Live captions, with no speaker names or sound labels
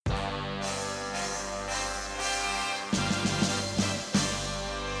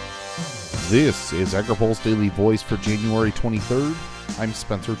This is AgriPulse Daily Voice for January 23rd. I'm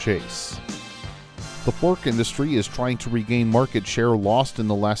Spencer Chase. The pork industry is trying to regain market share lost in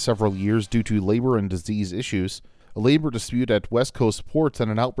the last several years due to labor and disease issues. A labor dispute at West Coast ports and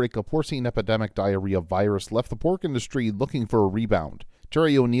an outbreak of porcine epidemic diarrhea virus left the pork industry looking for a rebound.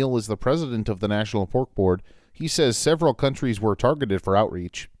 Terry O'Neill is the president of the National Pork Board. He says several countries were targeted for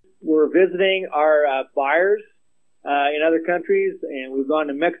outreach. We're visiting our buyers in other countries, and we've gone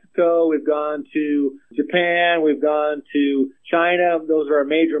to Mexico, we've gone to Japan, we've gone to China. Those are our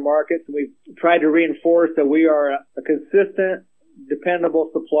major markets. We've tried to reinforce that we are a consistent,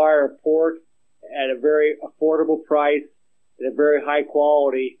 dependable supplier of pork at a very affordable price, at a very high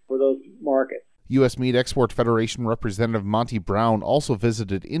quality for those markets. U.S. Meat Export Federation Representative Monty Brown also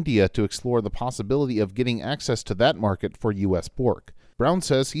visited India to explore the possibility of getting access to that market for U.S. pork. Brown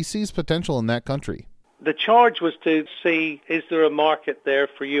says he sees potential in that country. The charge was to see, is there a market there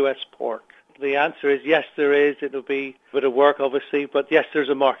for U.S. pork? The answer is yes, there is. It'll be a bit of work, obviously, but yes, there's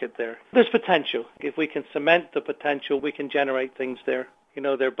a market there. There's potential. If we can cement the potential, we can generate things there. You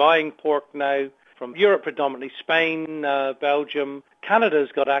know, they're buying pork now from Europe predominantly, Spain, Belgium.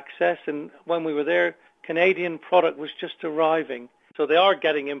 Canada's got access, and when we were there, Canadian product was just arriving. So they are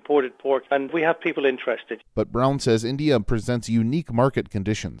getting imported pork, and we have people interested. But Brown says India presents unique market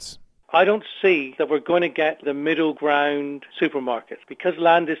conditions. I don't see that we're going to get the middle ground supermarkets. Because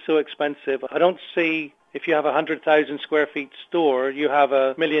land is so expensive, I don't see if you have a 100,000 square feet store, you have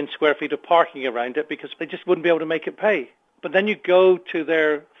 1 million square feet of parking around it because they just wouldn't be able to make it pay. But then you go to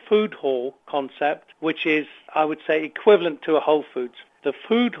their food hall concept, which is, I would say, equivalent to a Whole Foods. The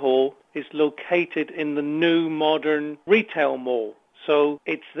food hall is located in the new modern retail mall. So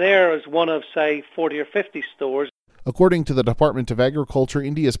it's there as one of, say, 40 or 50 stores. According to the Department of Agriculture,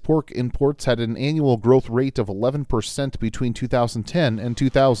 India's pork imports had an annual growth rate of 11% between 2010 and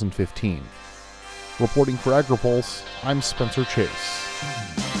 2015. Reporting for AgriPulse, I'm Spencer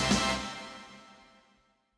Chase.